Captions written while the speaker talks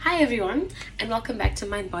Hi everyone, and welcome back to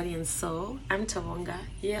Mind, Body and Soul. I'm Tawonga,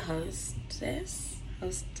 your host,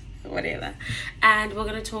 whatever. And we're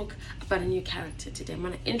going to talk about a new character today. I'm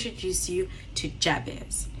going to introduce you to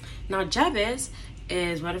Jabez. Now, Jabez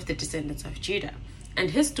is one of the descendants of Judah. And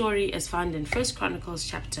his story is found in 1 Chronicles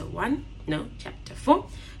chapter 4,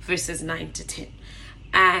 verses 9 to 10.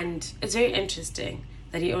 And it's very interesting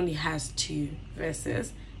that he only has 2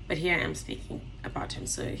 verses. But here I am speaking about him,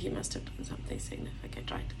 so he must have done something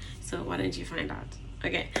significant, right? So why don't you find out?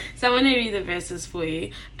 Okay, so I'm going to read the verses for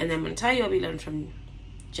you, and then I'm going to tell you what we learned from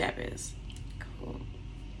Jabez. Cool.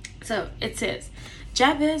 So it says,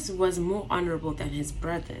 Jabez was more honorable than his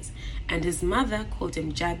brothers, and his mother called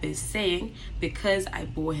him Jabez, saying, because I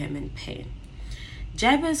bore him in pain.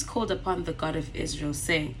 Jabez called upon the God of Israel,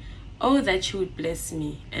 saying, oh, that you would bless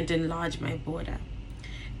me and enlarge my border,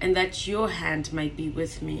 and that your hand might be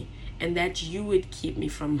with me, and that you would keep me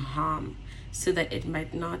from harm, so that it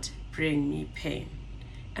might not bring me pain.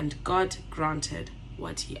 And God granted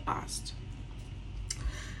what he asked.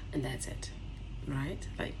 And that's it, right?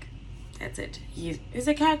 That's it. He's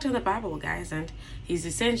a character in the Bible, guys, and he's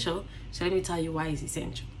essential. So let me tell you why he's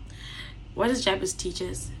essential. What does Jabez teach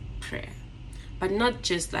us? Prayer. But not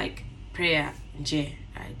just like prayer,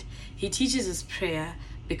 right? He teaches us prayer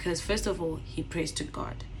because, first of all, he prays to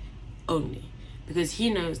God only, because he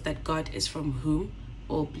knows that God is from whom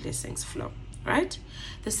all blessings flow, right?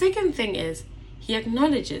 The second thing is he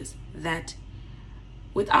acknowledges that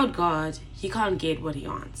without God, he can't get what he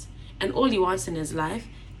wants. And all he wants in his life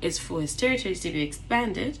is for his territories to be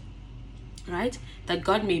expanded, right? That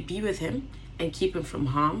God may be with him and keep him from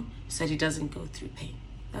harm so that he doesn't go through pain.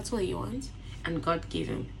 That's what he wants. And God gave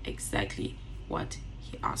him exactly what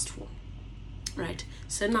he asked for, right?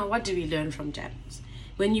 So now what do we learn from Jabez?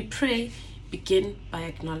 When you pray, begin by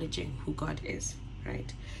acknowledging who God is,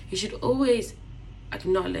 right? You should always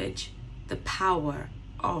acknowledge the power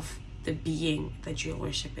of the being that you're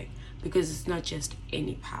worshiping, because it's not just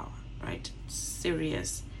any power, right?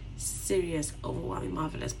 Serious, overwhelming,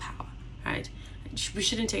 marvelous power, right? We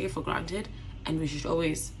shouldn't take it for granted, and we should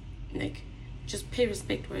always just pay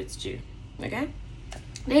respect where it's due, okay?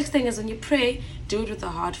 Next thing is, when you pray, do it with a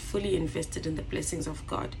heart fully invested in the blessings of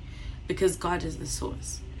God, because God is the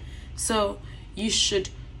source. So you should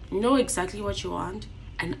know exactly what you want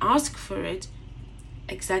and ask for it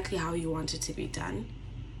exactly how you want it to be done,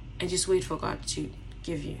 and just wait for God to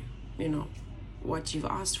give you, what you've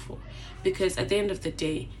asked for. Because at the end of the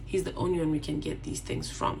day, he's the only one we can get these things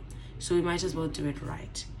from. So we might as well do it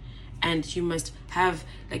right. And you must have,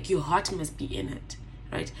 your heart must be in it,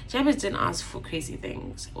 right? Jabez didn't ask for crazy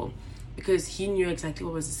things, or because he knew exactly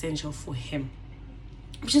what was essential for him,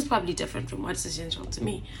 which is probably different from what's essential to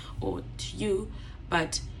me or to you,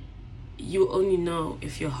 but you only know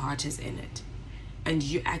if your heart is in it and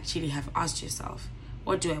you actually have asked yourself,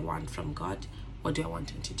 what do I want from God? What do I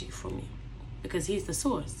want him to do for me? Because he's the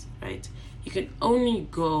source, right? You can only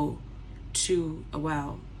go to a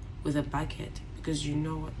well with a bucket because you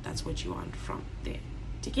know that's what you want from there.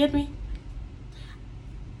 Do you get me?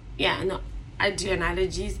 Yeah, no, I do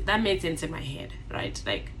analogies. That made sense in my head, right?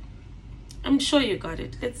 I'm sure you got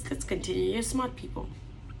it. Let's continue. You're smart people.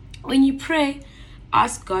 When you pray,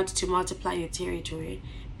 ask God to multiply your territory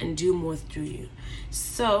and do more through you.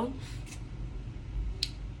 So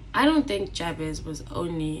I don't think Jabez was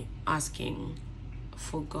only asking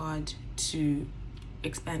for God to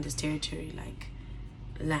expand his territory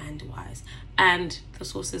land-wise. And the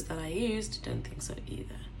sources that I used don't think so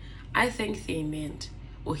either. I think he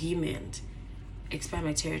meant expand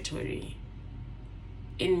my territory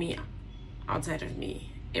in me, outside of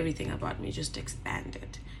me, everything about me, just expand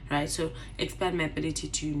it, right? So expand my ability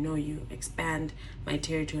to know you, expand my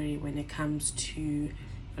territory when it comes to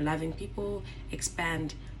loving people,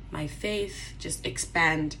 expand my faith, just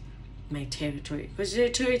expand my territory. Because your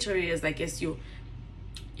territory is, I guess, your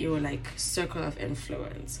circle of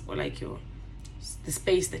influence, or the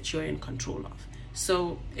space that you're in control of.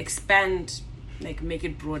 So expand, make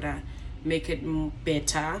it broader, make it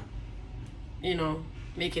better,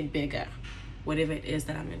 make it bigger, whatever it is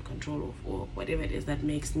that I'm in control of, or whatever it is that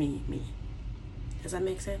makes me me. Does that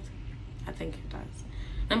make sense? I think it does.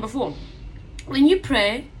 Number 4, when you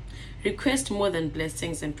pray, request more than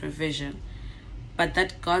blessings and provision, but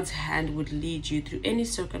that God's hand would lead you through any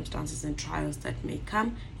circumstances and trials that may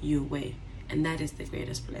come your way. And that is the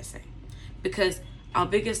greatest blessing. Because our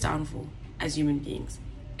biggest downfall as human beings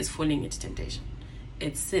is falling into temptation.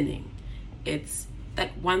 It's sinning. It's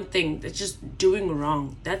that one thing that's just doing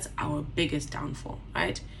wrong. That's our biggest downfall,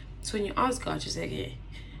 right? So when you ask God, you say, hey,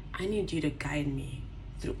 I need you to guide me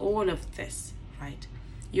through all of this, right?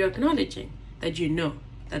 You're acknowledging that you know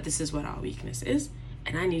that this is what our weakness is,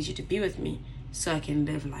 and I need you to be with me so I can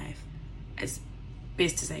live life as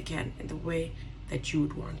best as I can in the way that you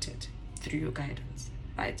would want it through your guidance,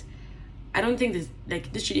 right? I don't think this, like,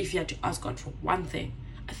 literally, if you had to ask God for one thing,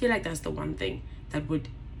 I feel like that's the one thing that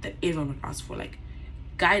everyone would ask for. Like,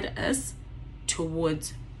 guide us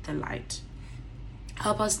towards the light.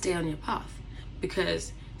 Help us stay on your path.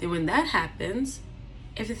 Because then when that happens,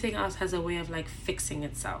 everything else has a way of like fixing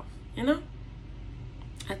itself, you know?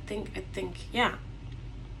 I think, yeah.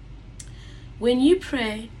 When you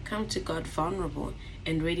pray, come to God vulnerable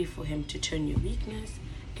and ready for him to turn your weakness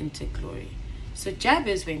into glory. So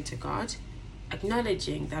Jabez went to God,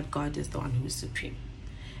 acknowledging that God is the one who is supreme.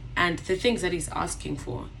 And the things that he's asking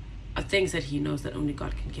for are things that he knows that only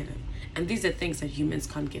God can give him. And these are things that humans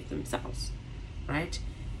can't give themselves, right?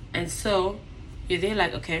 And so you're there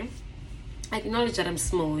like, okay, I acknowledge that I'm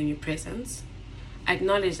small in your presence. I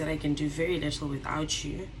acknowledge that I can do very little without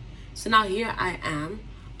you. So now here I am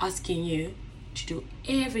asking you to do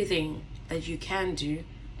everything that you can do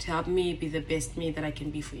to help me be the best me that I can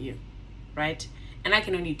be for you, right? And I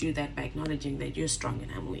can only do that by acknowledging that you're strong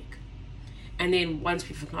and I'm weak. And then once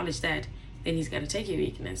we've acknowledged that, then he's going to take your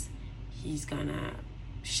weakness. He's going to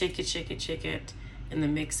shake it in the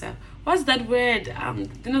mixer. What's that word?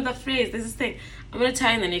 You know that phrase? There's this thing. I'm going to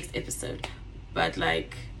tell you in the next episode. But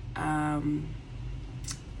like,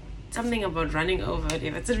 something about running over it.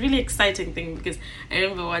 It's a really exciting thing because I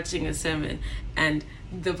remember watching a sermon and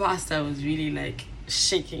the pastor was really like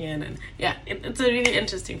shaking in, and yeah, it's a really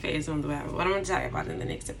interesting phase on the Bible. What I'm going to tell you about in the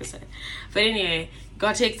next episode. But anyway,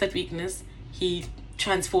 God takes that weakness, he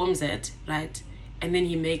transforms it, right? And then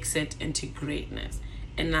he makes it into greatness.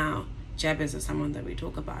 And now Jabez is someone that we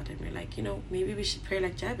talk about, and we're like, you know, maybe we should pray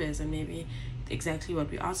like Jabez, and maybe exactly what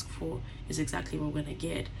we ask for is exactly what we're going to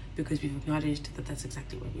get because we've acknowledged that that's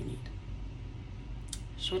exactly what we need.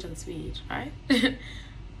 Short and sweet, right?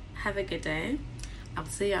 Have a good day. I'll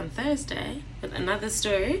see you on Thursday with another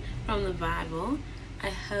story from the Bible. I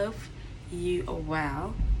hope you are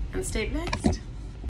well and stay blessed.